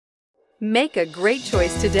Make a great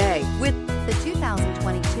choice today with the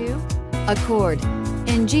 2022 Accord.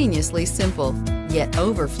 Ingeniously simple, yet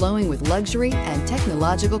overflowing with luxury and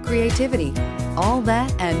technological creativity. All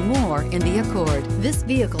that and more in the Accord. This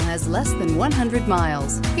vehicle has less than 100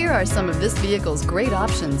 miles. Here are some of this vehicle's great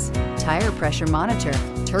options: tire pressure monitor,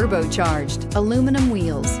 turbocharged, aluminum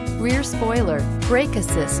wheels, rear spoiler, brake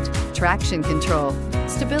assist, traction control,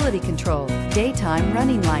 stability control, daytime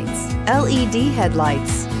running lights, LED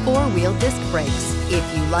headlights, four-wheel disc brakes.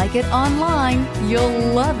 If you like it online,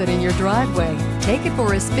 you'll love it in your driveway. Take it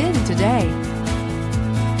for a spin today.